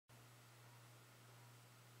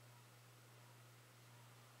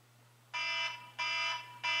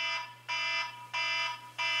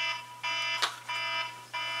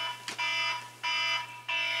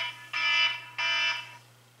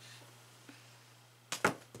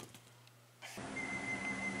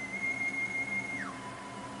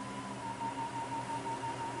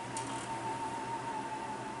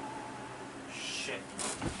shit.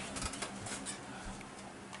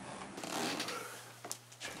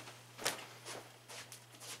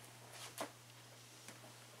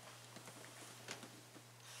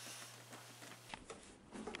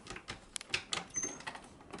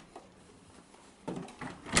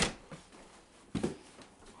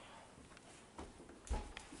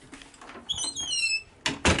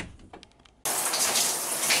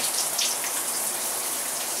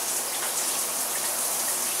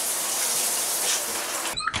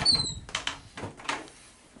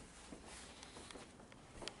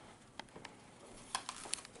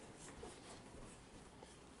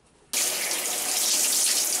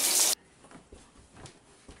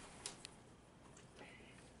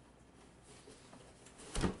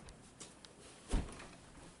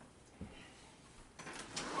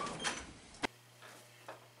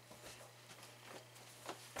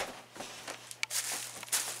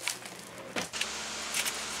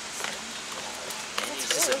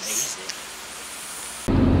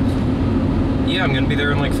 Yeah, I'm gonna be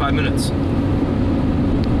there in like 5 minutes.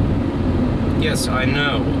 Yes, I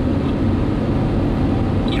know.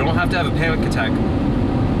 You don't have to have a panic attack.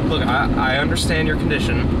 Look, I understand your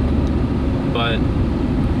condition, but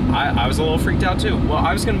I was a little freaked out too. Well,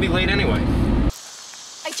 I was gonna be late anyway.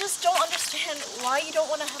 I just don't understand why you don't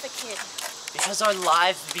want to have a kid. Because our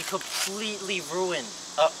lives would be completely ruined.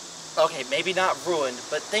 Okay, maybe not ruined,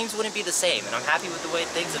 but things wouldn't be the same, and I'm happy with the way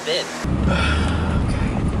things have been. Okay.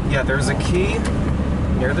 Yeah, there's a key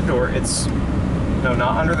near the door. It's... No,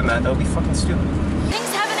 not under the mat. That would be fucking stupid. Things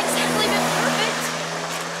haven't exactly been perfect.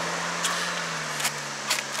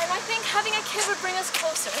 And I think having a kid would bring us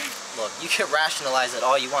closer. Look, you can rationalize it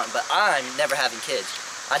all you want, but I'm never having kids.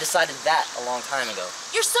 I decided that a long time ago.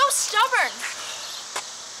 You're so stubborn.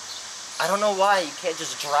 I don't know why you can't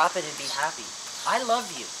just drop it and be happy. I love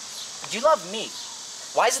you. You love me.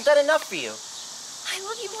 Why isn't that enough for you? I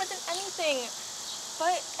love you more than anything.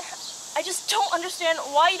 But I just don't understand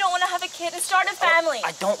why you don't want to have a kid and start a family.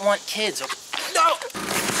 I don't want kids. No!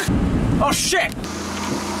 Oh, shit!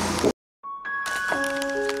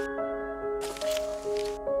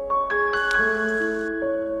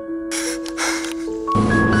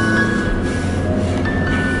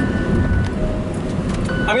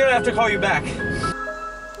 I'm gonna have to call you back.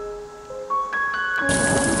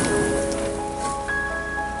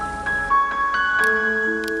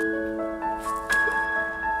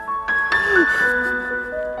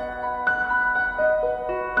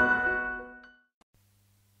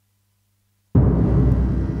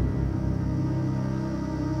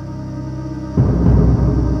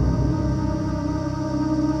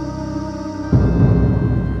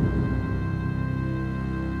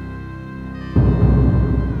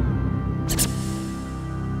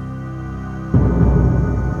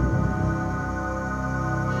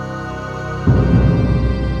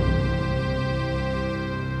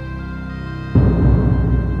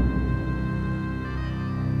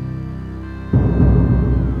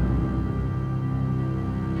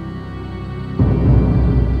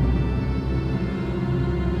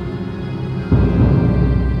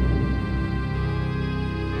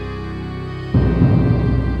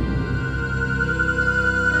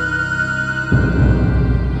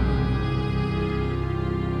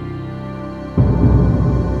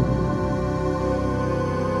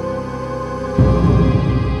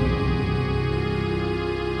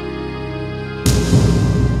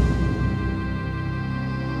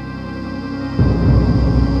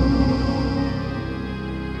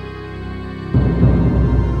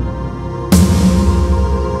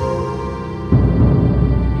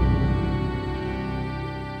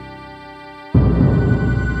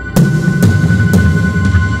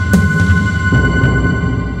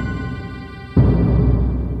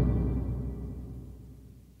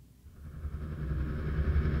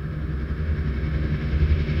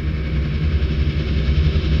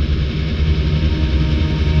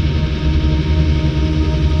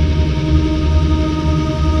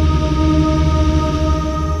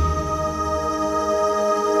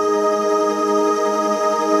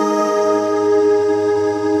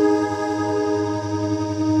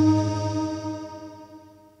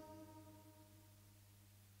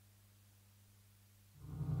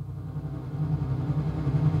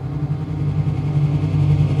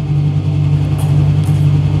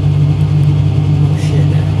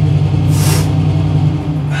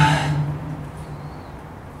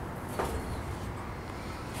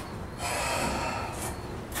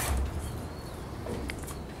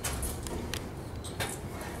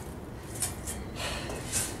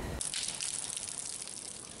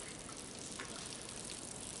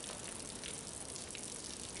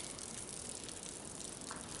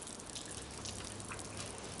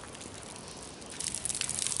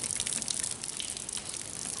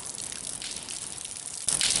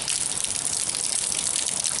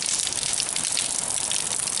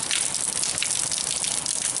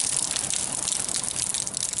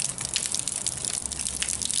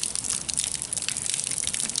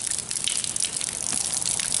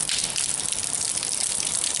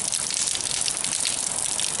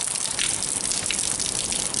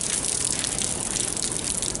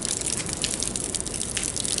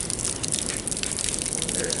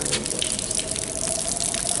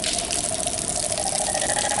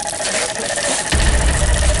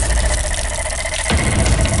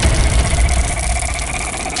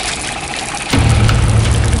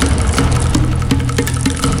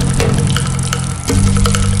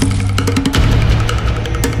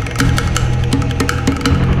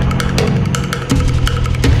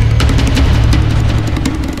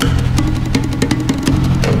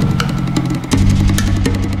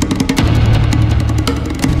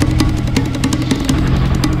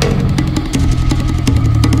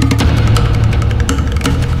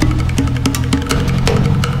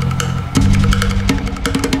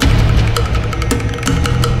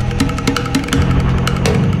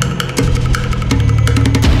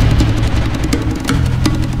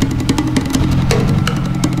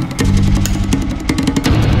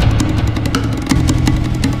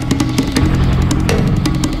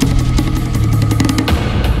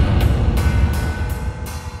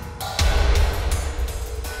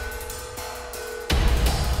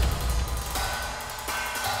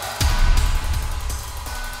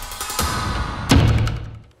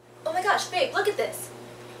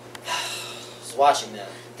 watching that.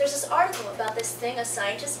 There's this article about this thing a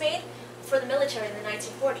scientist made for the military in the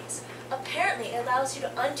 1940s. Apparently, it allows you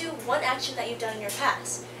to undo one action that you've done in your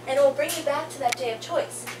past, and it will bring you back to that day of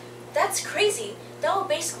choice. That's crazy. That will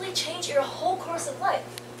basically change your whole course of life.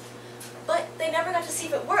 But they never got to see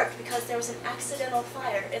if it worked because there was an accidental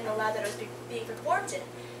fire in the lab that it was being performed in.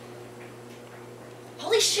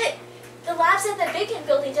 Holy shit! The lab's at that vacant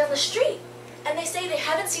building down the street. And they say they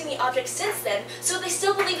haven't seen the object since then, so they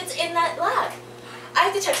still believe it's in that lab. I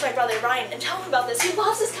have to text my brother Ryan and tell him about this. He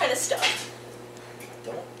loves this kind of stuff.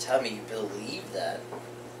 Don't tell me you believe that.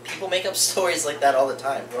 People make up stories like that all the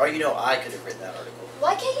time. For all you know, I could have written that article.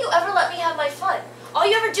 Why can't you ever let me have my fun? All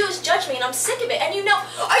you ever do is judge me, and I'm sick of it. And you know,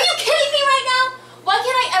 are you kidding me right now? Why can't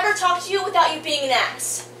I ever talk to you without you being an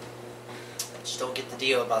ass? Just don't get the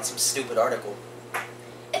deal about some stupid article.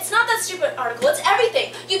 It's not that stupid article, it's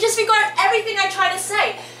everything. You disregard everything I try to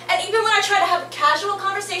say. And even when I try to have a casual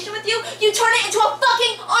conversation with you, you turn it into a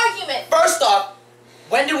fucking argument. First off,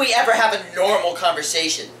 when do we ever have a normal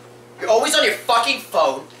conversation? You're always on your fucking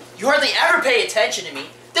phone. You hardly ever pay attention to me.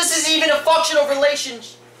 This isn't even a functional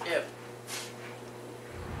relationship.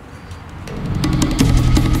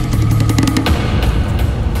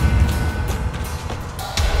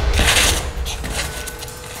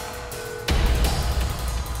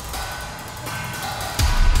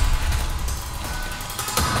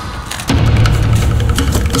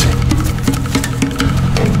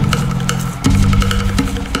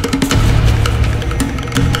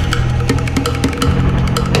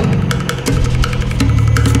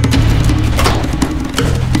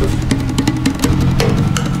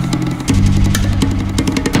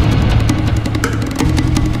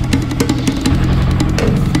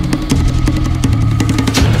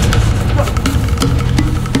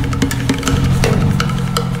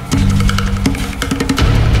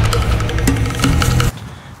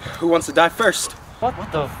 Who wants to die first? What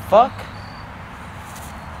the fuck?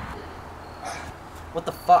 What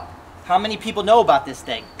the fuck? How many people know about this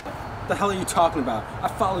thing? What the hell are you talking about? I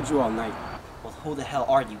followed you all night. Well, who the hell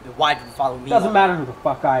are you? And why did you follow me? Doesn't matter who the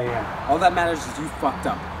fuck I am. All that matters is you fucked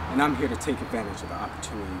up, and I'm here to take advantage of the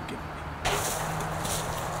opportunity you give me.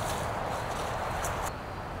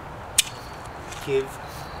 Give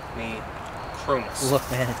me Cronus. Look,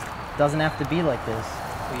 man, it doesn't have to be like this.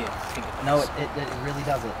 Oh, yeah, think of No, this. it really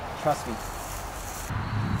doesn't. Trust me.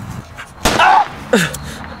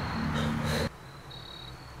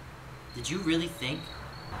 Did you really think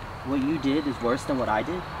what you did is worse than what I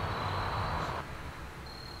did?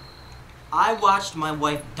 I watched my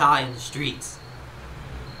wife die in the streets.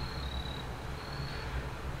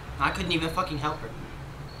 I couldn't even fucking help her.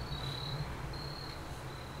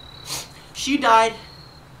 She died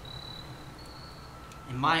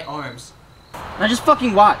in my arms. And I just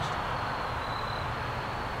fucking watched.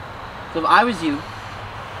 So if I was you,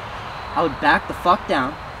 I would back the fuck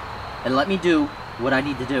down and let me do what I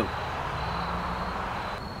need to do.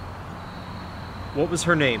 What was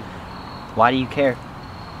her name? Why do you care?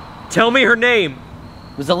 Tell me her name!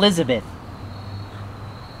 It was Elizabeth.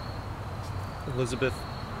 Elizabeth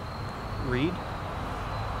Reed?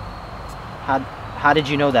 How did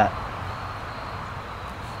you know that?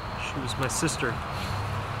 She was my sister.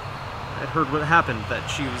 I'd heard what happened, that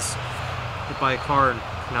she was hit by a car and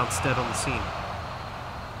pronounced dead on the scene.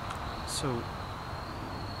 So,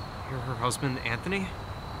 you're her husband, Anthony?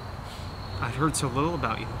 I'd heard so little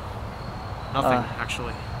about you. Nothing,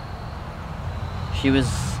 actually. She was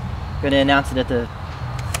gonna announce it at the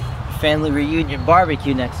family reunion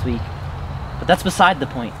barbecue next week. But that's beside the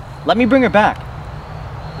point. Let me bring her back.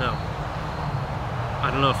 No. I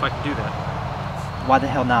don't know if I can do that. Why the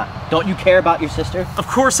hell not? Don't you care about your sister? Of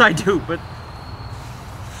course I do, but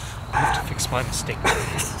I have to fix my mistake.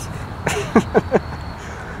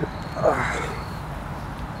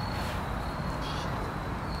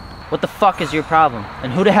 What the fuck is your problem?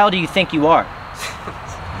 And who the hell do you think you are?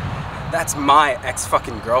 That's my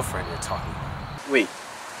ex-fucking girlfriend you're talking about. Wait,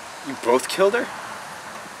 you both killed her?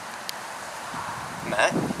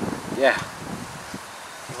 Matt? Yeah,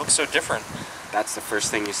 You look so different. that's the first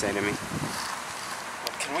thing you say to me.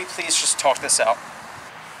 Can we please just talk this out?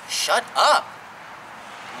 Shut up!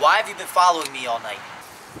 Why have you been following me all night?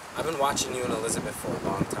 I've been watching you and Elizabeth for a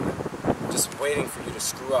long time. Just waiting for you to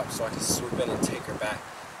screw up so I can swoop in and take her back.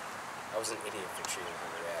 I was an idiot for treating her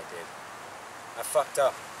the way I did. I fucked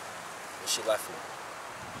up, and she left me.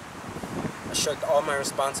 I shirked all my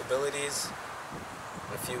responsibilities,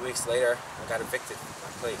 and a few weeks later, I got evicted from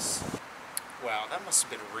my place. Wow, that must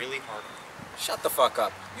have been really hard. Shut the fuck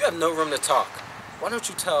up. You have no room to talk. Why don't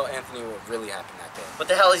you tell Anthony what really happened that day? What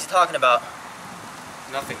the hell is he talking about?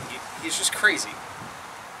 Nothing. He's just crazy.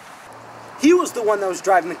 He was the one that was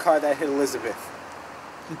driving the car that hit Elizabeth.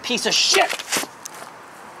 You piece of shit!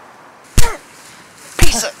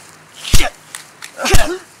 Piece of shit!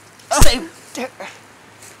 Stay there.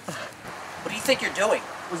 What do you think you're doing?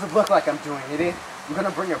 What does it look like I'm doing, idiot? I'm gonna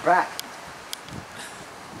bring her back.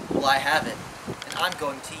 Well, I have it, and I'm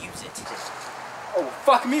going to use it. Oh,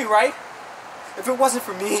 fuck me, right? If it wasn't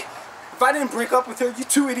for me, if I didn't break up with her, you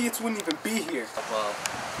two idiots wouldn't even be here. Well,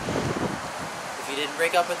 if you didn't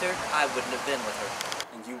break up with her, I wouldn't have been with her.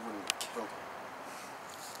 And you wouldn't have killed her.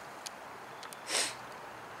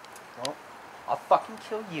 Well, I'll fucking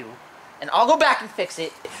kill you, and I'll go back and fix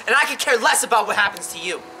it, and I could care less about what happens to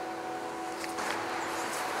you.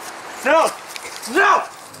 No! No!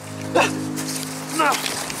 No!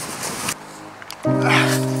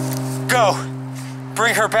 Go!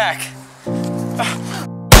 Bring her back!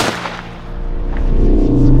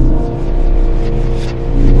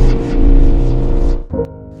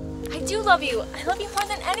 I do love you. I love you more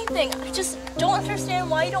than anything. I just don't understand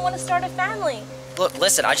why you don't want to start a family. Look,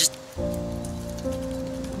 listen,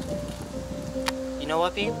 You know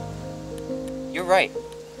what, Bean? You're right.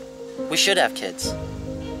 We should have kids.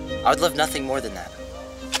 I would love nothing more than that.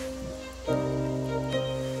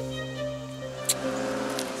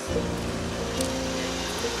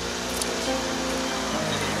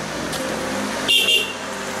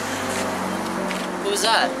 Who was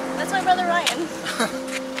that? That's my brother Ryan.